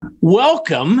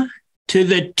Welcome to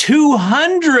the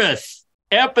 200th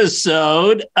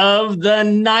episode of the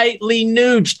Nightly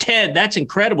Nuge. Ted, that's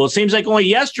incredible. It seems like only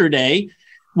yesterday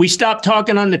we stopped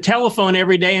talking on the telephone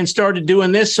every day and started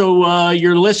doing this so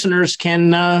your listeners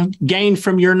can gain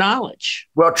from your knowledge.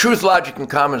 Well, truth, logic, and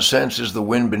common sense is the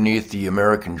wind beneath the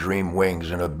American dream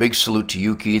wings. And a big salute to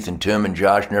you, Keith, and Tim, and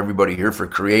Josh, and everybody here for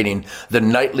creating the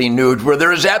Nightly Nuge, where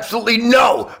there is absolutely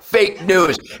no fake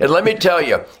news. And let me tell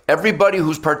you, everybody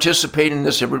who's participating in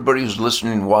this, everybody who's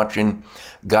listening and watching,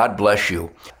 God bless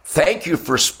you. Thank you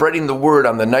for spreading the word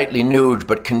on the Nightly Nuge,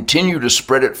 but continue to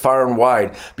spread it far and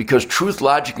wide, because truth,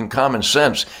 logic, and common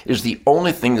sense is the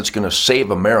only thing that's going to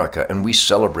save America, and we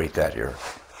celebrate that here.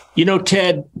 You know,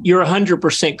 Ted, you're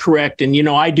 100% correct. And,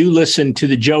 I do listen to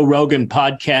the Joe Rogan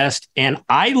podcast, and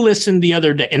I listened the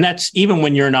other day, and that's even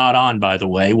when you're not on, by the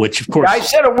way, which, of course. I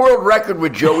set a world record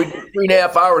with Joe. We did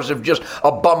 3.5 hours of just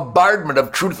a bombardment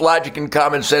of truth, logic, and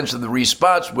common sense, and the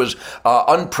response was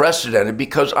unprecedented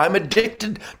because I'm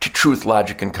addicted to truth,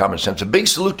 logic, and common sense. A big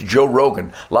salute to Joe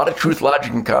Rogan. A lot of truth,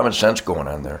 logic, and common sense going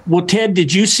on there. Well, Ted,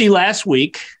 did you see last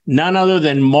week, none other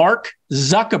than Mark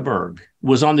Zuckerberg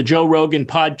was on the Joe Rogan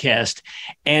podcast,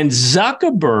 and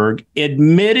Zuckerberg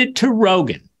admitted to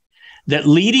Rogan that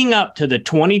leading up to the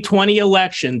 2020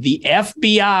 election, the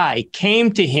FBI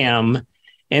came to him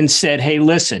and said, hey,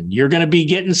 listen, you're going to be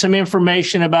getting some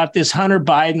information about this Hunter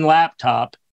Biden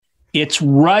laptop. It's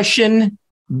Russian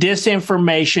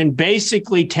disinformation,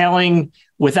 basically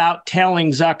without telling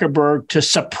Zuckerberg to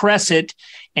suppress it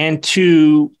and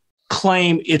to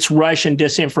claim it's Russian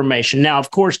disinformation. Now, of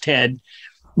course, Ted,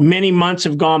 many months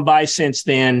have gone by since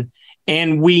then,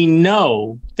 and we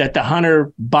know that the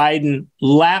Hunter Biden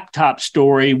laptop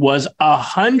story was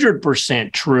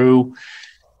 100% true.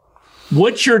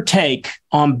 What's your take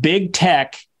on big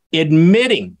tech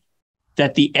admitting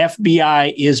that the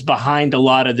FBI is behind a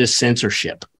lot of this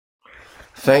censorship?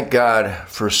 Thank God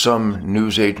for some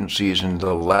news agencies and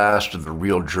the last of the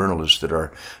real journalists that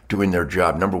are doing their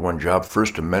job. Number one job,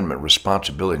 First Amendment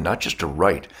responsibility, not just a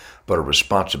right, but a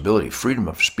responsibility. Freedom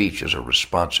of speech is a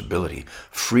responsibility.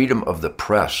 Freedom of the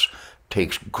press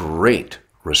takes great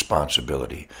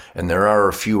responsibility. And there are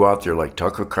a few out there like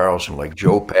Tucker Carlson, like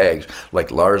Joe Pags, like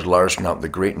Lars Larson out in the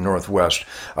great Northwest.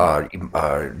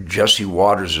 Jesse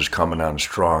Waters is coming on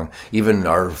strong. Even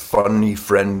our funny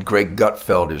friend Greg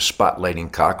Gutfeld is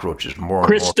spotlighting cockroaches more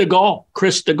Chris and more.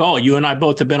 Chris DeGaulle, you and I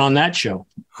both have been on that show.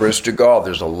 Chris DeGaulle,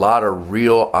 there's a lot of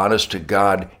real,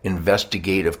 honest-to-God,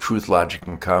 investigative, truth, logic,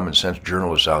 and common sense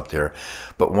journalists out there.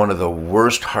 But one of the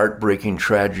worst heartbreaking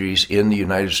tragedies in the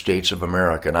United States of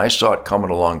America, and I saw it coming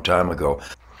a long time ago,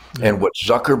 and what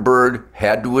Zuckerberg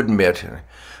had to admit,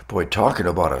 boy, talking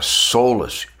about a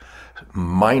soulless,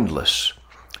 mindless,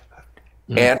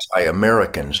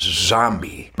 anti-American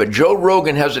zombie. But Joe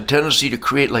Rogan has a tendency to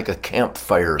create like a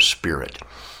campfire spirit.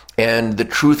 And the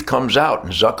truth comes out,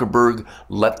 and Zuckerberg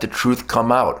let the truth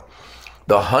come out.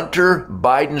 The Hunter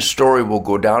Biden story will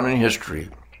go down in history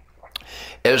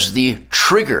as the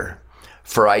trigger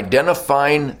for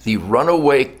identifying the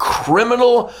runaway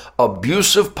criminal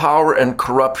abuse of power and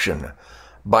corruption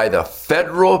by the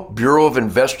Federal Bureau of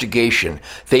Investigation.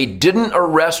 They didn't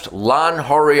arrest Lon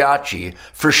Horiachi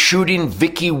for shooting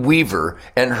Vicky Weaver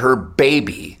and her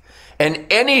baby. And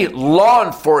any law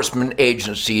enforcement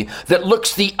agency that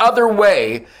looks the other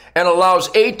way and allows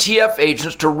ATF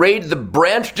agents to raid the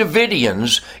Branch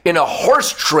Davidians in a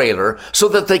horse trailer so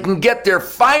that they can get their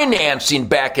financing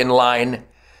back in line.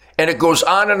 And it goes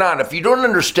on and on. If you don't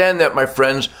understand that, my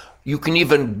friends, you can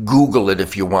even Google it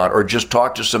if you want, or just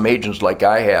talk to some agents like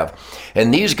I have.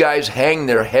 And these guys hang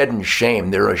their head in shame.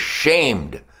 They're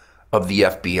ashamed of the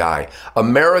FBI.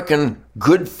 American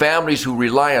good families who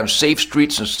rely on safe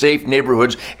streets and safe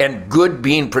neighborhoods and good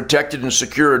being protected and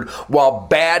secured, while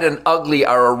bad and ugly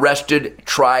are arrested,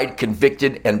 tried,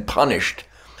 convicted, and punished.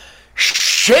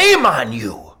 Shame on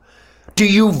you! Do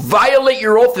you violate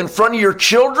your oath in front of your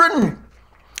children?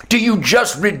 Do you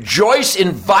just rejoice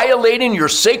in violating your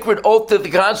sacred oath to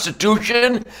the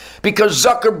Constitution? Because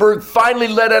Zuckerberg finally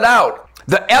let it out.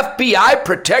 The FBI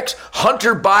protects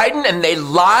Hunter Biden, and they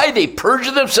lie, they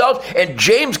perjure themselves, and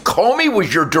James Comey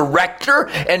was your director,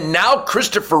 and now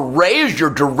Christopher Wray is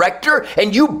your director,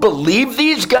 and you believe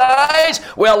these guys?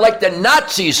 Well, like the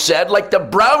Nazis said, like the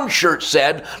brown shirt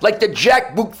said, like the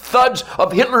jackboot thuds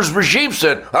of Hitler's regime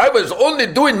said, I was only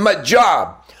doing my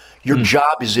job. Your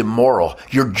job is immoral.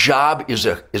 Your job is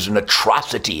an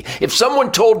atrocity. If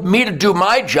someone told me to do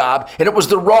my job and it was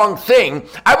the wrong thing,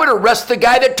 I would arrest the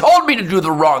guy that told me to do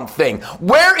the wrong thing.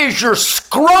 Where is your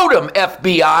scrotum,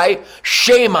 FBI?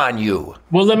 Shame on you.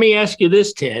 Well, let me ask you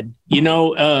this, Ted. You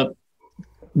know,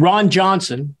 Ron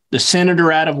Johnson, the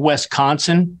senator out of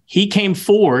Wisconsin, he came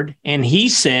forward and he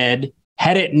said,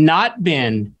 had it not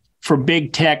been for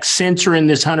big tech censoring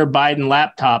this Hunter Biden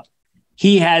laptop,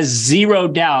 he has zero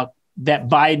doubt that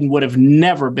Biden would have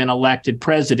never been elected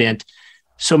president.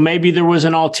 So maybe there was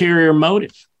an ulterior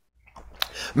motive.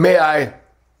 May I?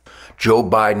 Joe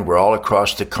Biden, we're all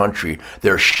across the country.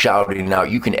 They're shouting out.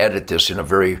 You can edit this in a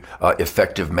very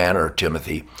effective manner,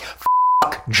 Timothy.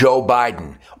 Fuck Joe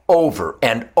Biden over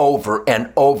and over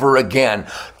and over again.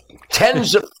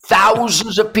 Tens of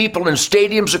thousands of people in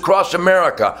stadiums across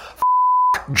America.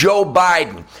 Fuck Joe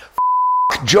Biden.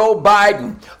 Fuck Joe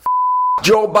Biden. Fuck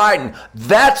Joe Biden.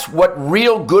 That's what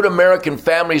real good American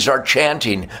families are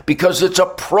chanting because it's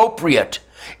appropriate.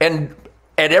 And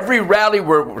at every rally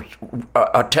where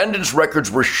attendance records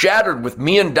were shattered with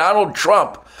me and Donald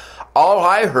Trump, all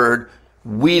I heard,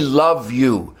 we love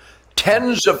you.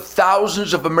 Tens of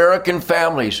thousands of American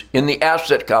families in the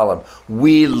asset column,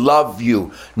 we love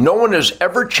you. No one has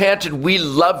ever chanted we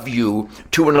love you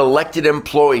to an elected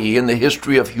employee in the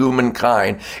history of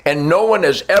humankind. And no one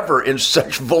has ever in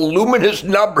such voluminous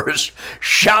numbers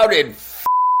shouted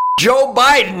Joe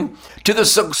Biden to the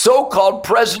so-called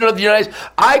president of the United States.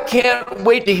 I can't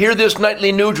wait to hear this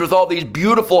nightly news with all these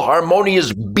beautiful,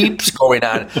 harmonious beeps going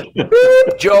on.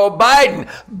 Beep, Joe Biden.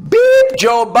 Beep,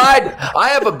 Joe Biden. I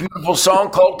have a beautiful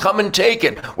song called Come and Take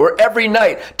It, where every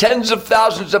night tens of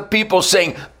thousands of people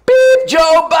sing, beep,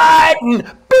 Joe Biden.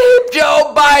 Beep,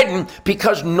 Joe Biden.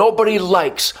 Because nobody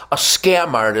likes a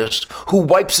scam artist who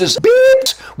wipes his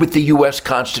beeps with the U.S.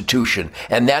 Constitution.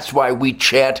 And that's why we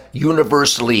chant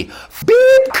universally,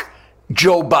 beep,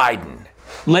 Joe Biden.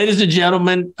 Ladies and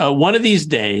gentlemen, one of these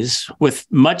days, with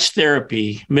much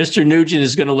therapy, Mr. Nugent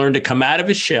is going to learn to come out of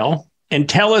his shell and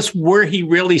tell us where he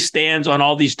really stands on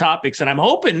all these topics. And I'm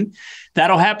hoping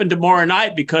that'll happen tomorrow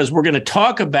night because we're going to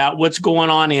talk about what's going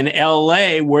on in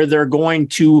LA, where they're going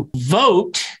to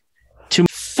vote to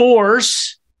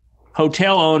force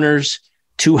hotel owners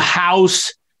to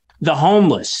house the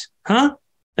homeless. Huh?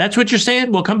 That's what you're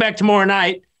saying? We'll come back tomorrow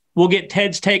night. We'll get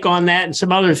Ted's take on that and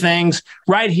some other things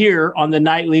right here on the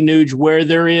Nightly News, where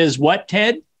there is what,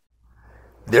 Ted?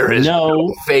 There is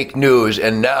no fake news.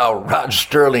 And now Rod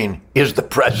Sterling is the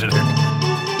president.